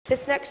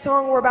This next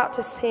song we're about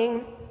to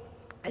sing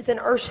is an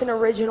Urshan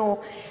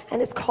original,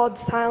 and it's called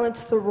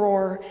Silence the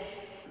Roar.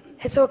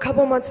 And so a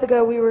couple months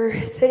ago, we were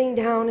sitting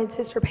down in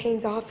Sister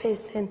Payne's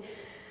office, and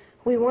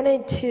we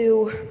wanted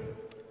to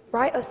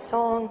write a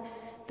song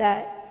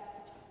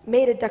that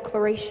made a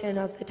declaration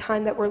of the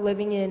time that we're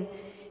living in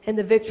and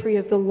the victory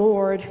of the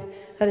Lord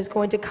that is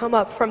going to come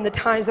up from the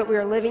times that we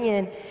are living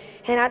in.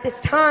 And at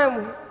this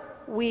time,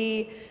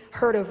 we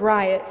heard of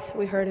riots,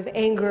 we heard of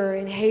anger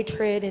and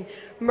hatred and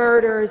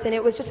murders, and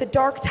it was just a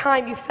dark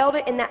time. You felt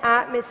it in the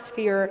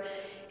atmosphere.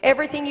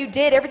 Everything you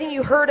did, everything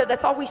you heard of,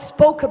 that's all we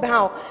spoke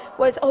about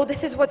was, oh,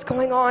 this is what's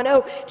going on.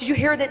 Oh, did you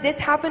hear that this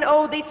happened?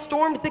 Oh, they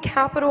stormed the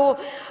Capitol.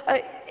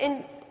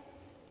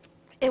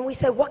 And we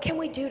said, what can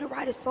we do to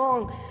write a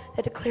song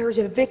that declares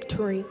a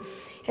victory?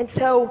 And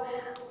so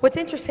what's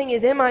interesting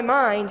is in my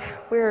mind,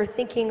 we're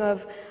thinking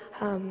of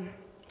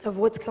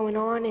what's going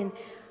on, and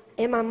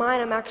in my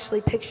mind, I'm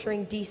actually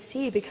picturing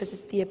DC because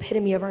it's the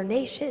epitome of our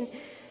nation.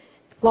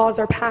 Laws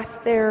are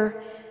passed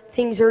there,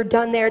 things are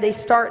done there, they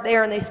start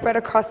there and they spread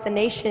across the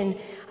nation.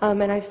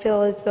 And I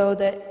feel as though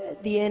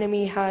that the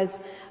enemy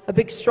has a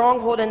big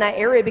stronghold in that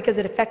area because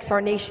it affects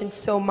our nation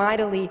so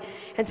mightily.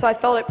 And so I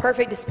felt it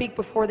perfect to speak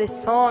before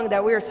this song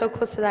that we are so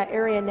close to that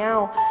area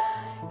now.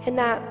 And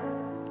that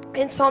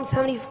in Psalm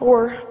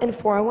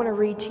 74:4, I want to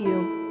read to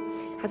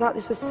you. I thought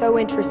this was so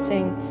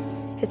interesting.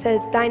 It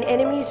says, thine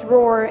enemies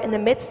roar in the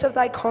midst of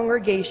thy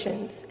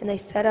congregations, and they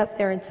set up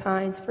their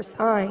signs for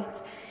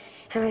signs.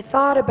 And I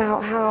thought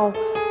about how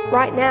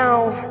right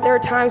now there are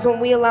times when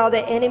we allow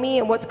the enemy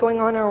and what's going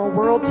on in our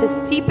world to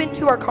seep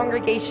into our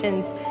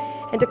congregations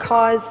and to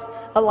cause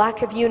a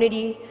lack of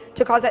unity,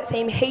 to cause that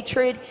same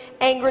hatred,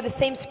 anger, the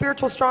same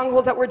spiritual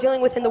strongholds that we're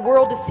dealing with in the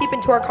world to seep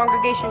into our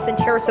congregations and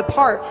tear us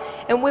apart.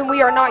 And when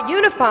we are not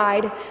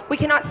unified, we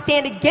cannot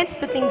stand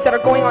against the things that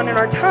are going on in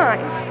our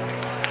times.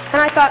 And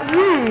I thought,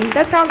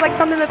 that sounds like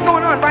something that's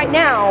going on right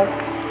now.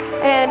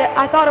 And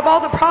I thought of all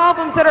the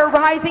problems that are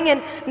rising,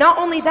 and not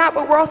only that,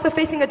 but we're also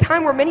facing a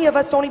time where many of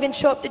us don't even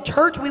show up to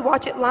church. We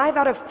watch it live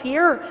out of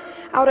fear,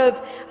 out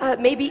of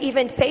maybe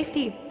even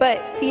safety, but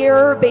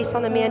fear based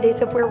on the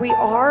mandates of where we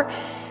are.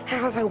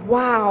 And I was like,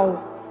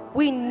 wow,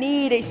 we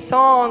need a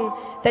song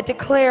that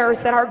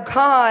declares that our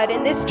God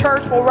in this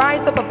church will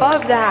rise up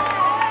above that.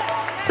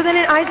 So then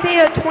in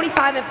Isaiah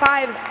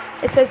 25:5,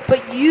 it says,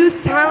 but you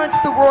silence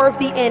the roar of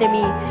the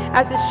enemy,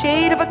 as the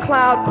shade of a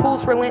cloud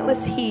cools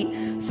relentless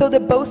heat, so the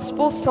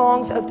boastful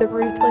songs of the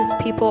ruthless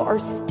people are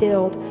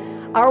stilled.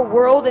 Our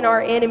world and our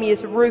enemy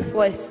is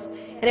ruthless,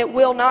 and it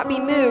will not be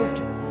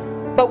moved.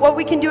 But what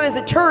we can do as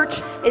a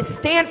church is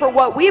stand for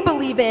what we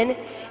believe in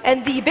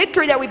and the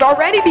victory that we've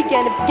already been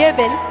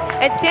given,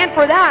 and stand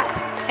for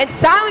that. And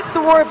silence the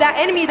roar of that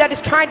enemy that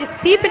is trying to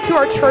seep into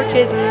our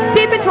churches,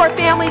 seep into our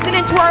families, and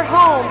into our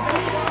homes.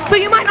 So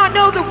you might not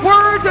know the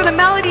words or the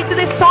melody to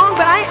this song,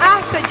 but I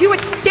ask that you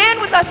would stand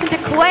with us and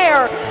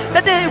declare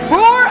that the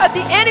roar of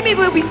the enemy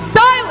will be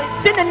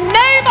silenced in the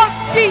name of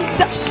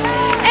Jesus.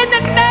 In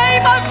the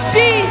name of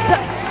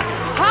Jesus.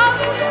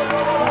 Hallelujah.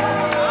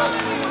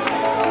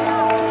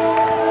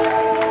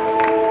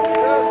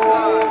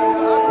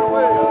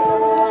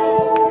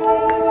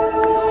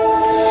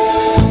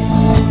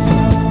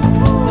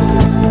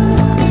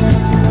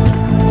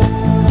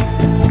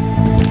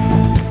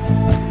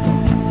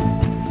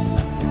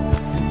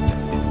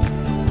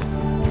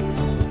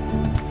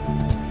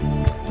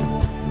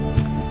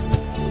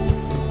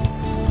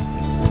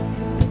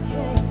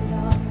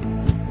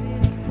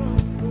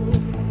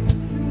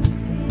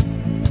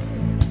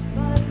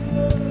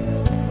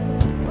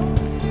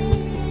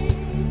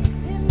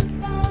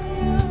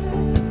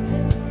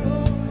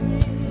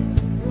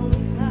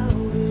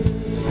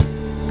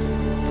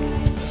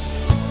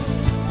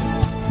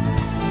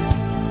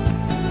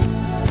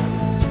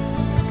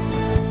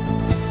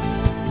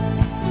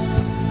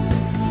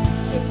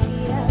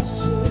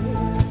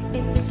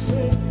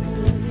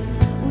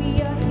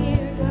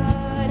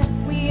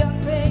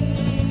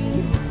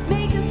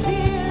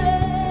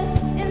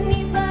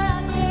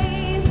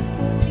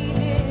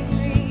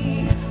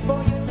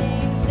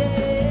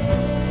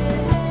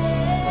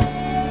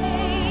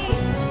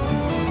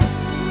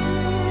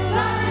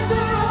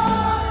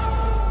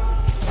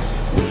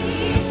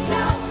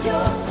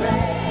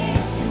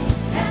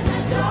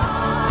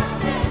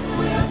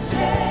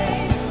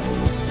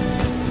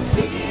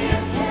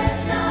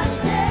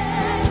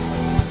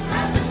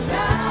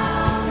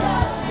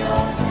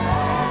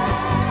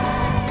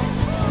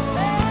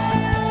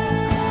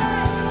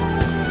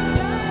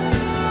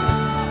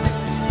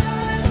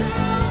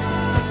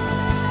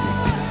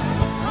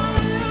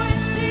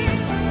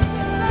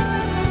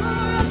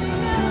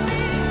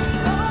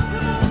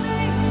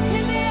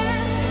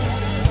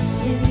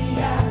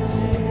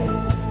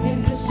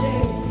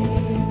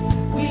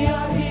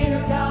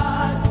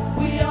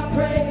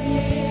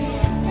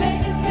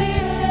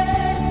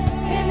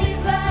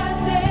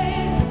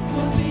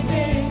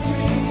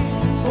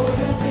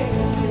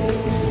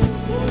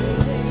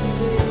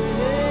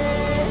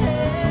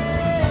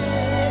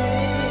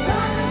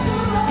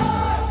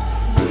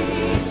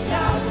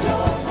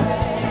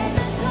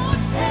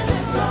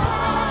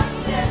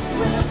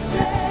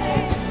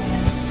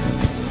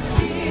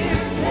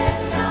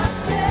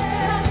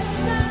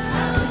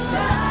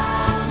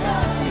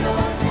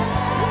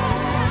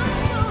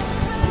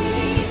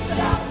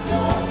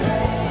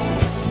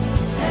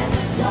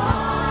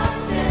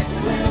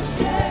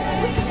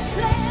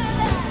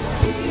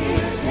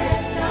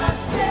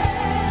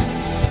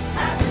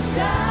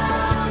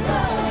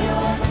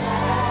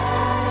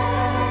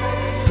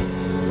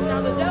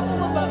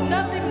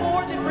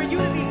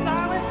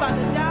 by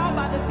the doubt,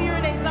 by the fear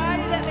and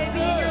anxiety that may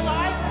be in your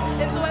life.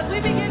 And so as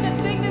we begin to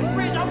sing this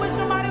bridge, I wish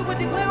somebody would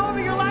declare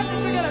over your life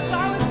that you're going to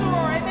silence the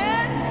roar.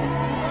 Amen?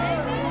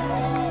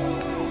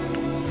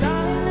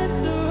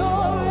 Silence the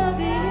roar of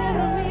the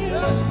enemy.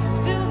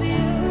 Fill the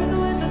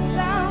earth with the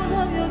sound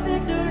of your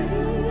victory.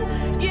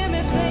 Give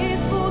me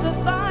faith for the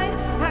fight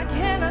I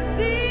cannot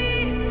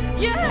see.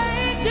 Your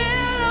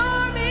angel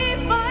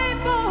armies fight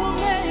for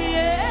me.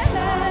 Yeah.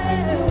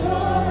 Silence the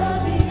roar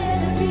of the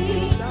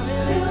enemy.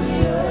 Fill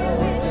the earth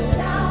with the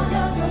sound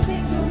of your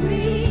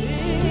victory.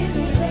 Give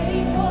me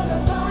faith for the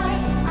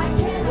fight I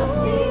cannot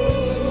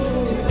see.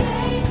 Your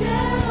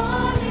angel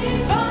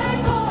armies fight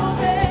for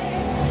me.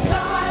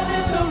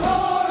 Silence the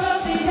roar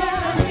of the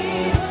enemy.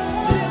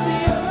 Fill the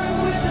earth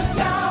with the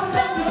sound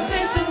of your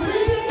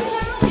victory.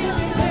 Give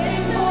me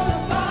faith for the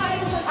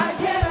fight I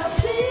cannot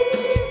see.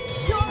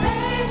 Your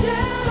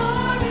angel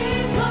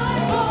armies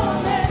fight for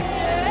me.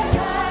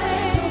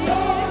 Silence the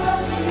roar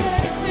of the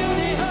enemy. Fill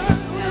the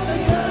earth with the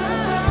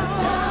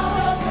sound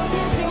of your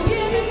victory.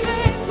 Give me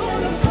faith for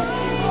the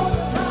fight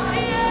I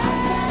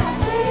cannot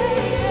see.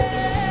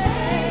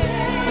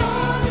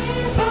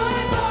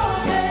 Fight for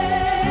me.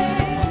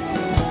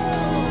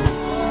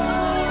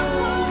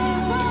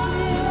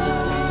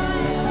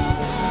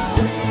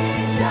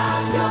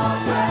 Shout your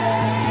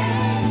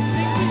praise.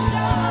 Sing we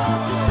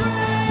shout your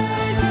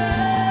praise.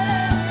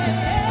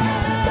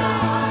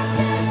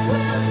 Darkness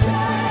will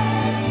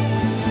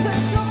shake. The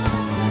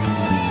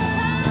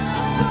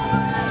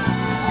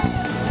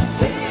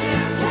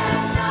fear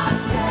cannot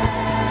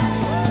stand.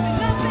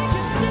 Nothing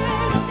can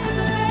stand against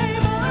the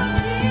name of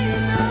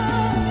Jesus.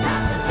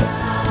 At the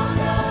sound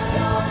of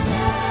your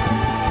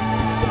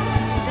name.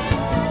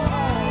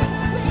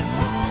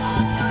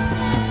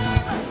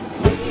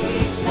 We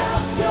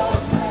shout your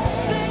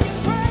praise. Sing and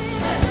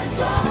praise. And the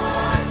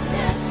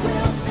darkness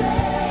will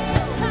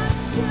shake.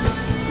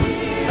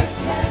 Fear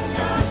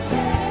cannot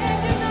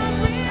stand.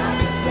 At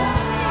the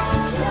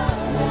sound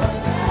of your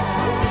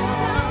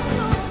name.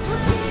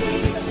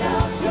 We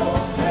shout your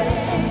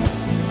praise.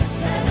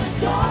 And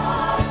the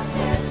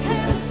darkness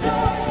will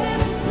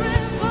shake.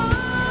 Tremble.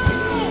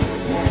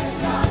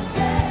 Cannot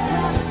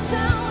stand.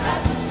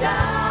 At the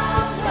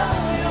sound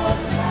of your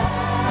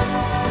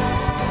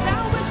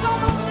Now wish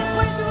all over this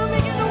place we will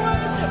begin to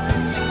worship.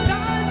 Sing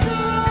silence the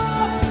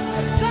roar.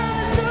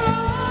 Silence the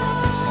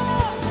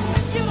roar.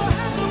 You don't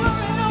have to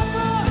worry no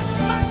more.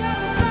 My God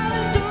will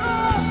silence the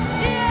roar.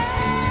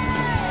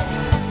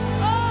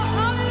 Yeah. Oh,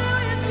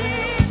 hallelujah,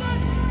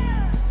 Jesus.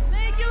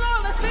 Thank you,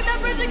 Lord. Let's sing that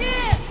bridge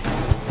again.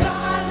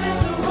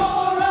 Silence the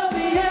roar of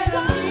the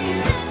enemy.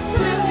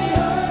 Fill the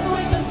earth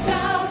with the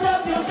sound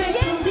of your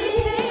victory.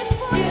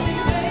 Give me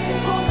faith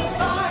for the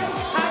fight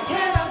I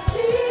cannot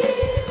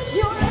see.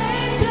 Your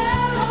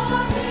angel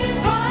armies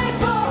fight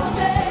for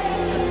me.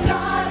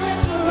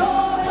 Silence the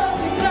roar of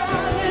the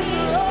enemy.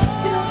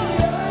 Fill the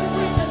earth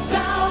with the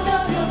sound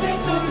of your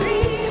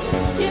victory.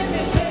 Give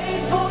me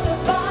faith for the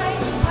fight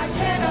I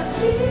cannot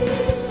see.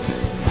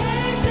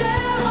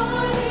 Angel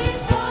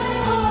armies fight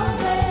for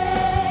me.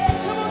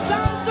 Come on,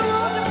 silence the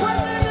roar of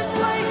depression in this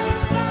place.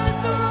 Silence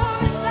the roar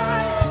of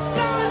anxiety.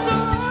 Silence the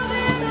roar of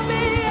the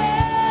enemy.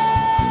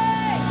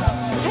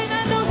 And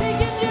I know he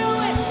can do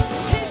it.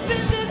 He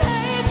sends his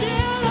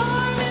angel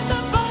armies to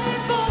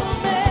fight for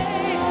me.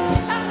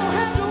 I don't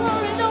have to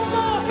worry no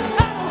more.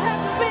 I don't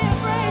have to be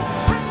afraid.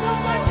 I know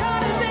my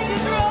God is in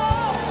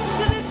control.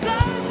 'Cause he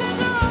silences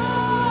the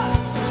roar.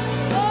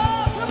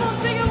 Oh, come on,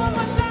 sing it one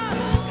more time.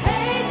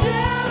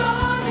 Angel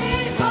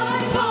armies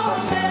fight for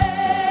me.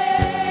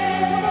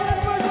 Come on,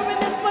 let's worship in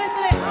this place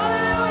today.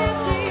 Hallelujah,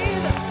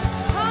 Jesus.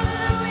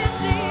 Hallelujah,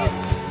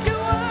 Jesus.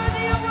 You're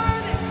worthy, you're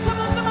worthy. Come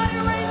on, somebody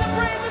raise a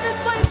praise in this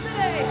place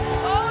today.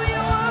 Oh,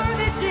 you're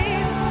worthy,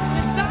 Jesus.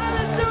 You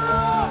silence the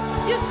roar.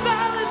 You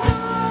silence the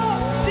roar.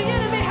 The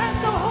enemy has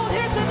no hold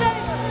here today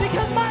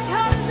because my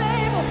God is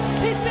able.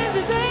 He sends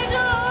his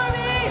angel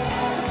armies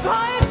to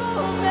fight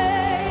for me.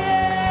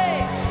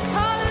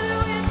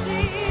 Hallelujah,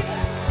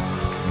 Jesus.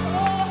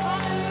 Oh,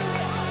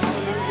 hallelujah.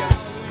 Hallelujah.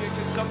 Hallelujah.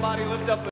 Can somebody lift up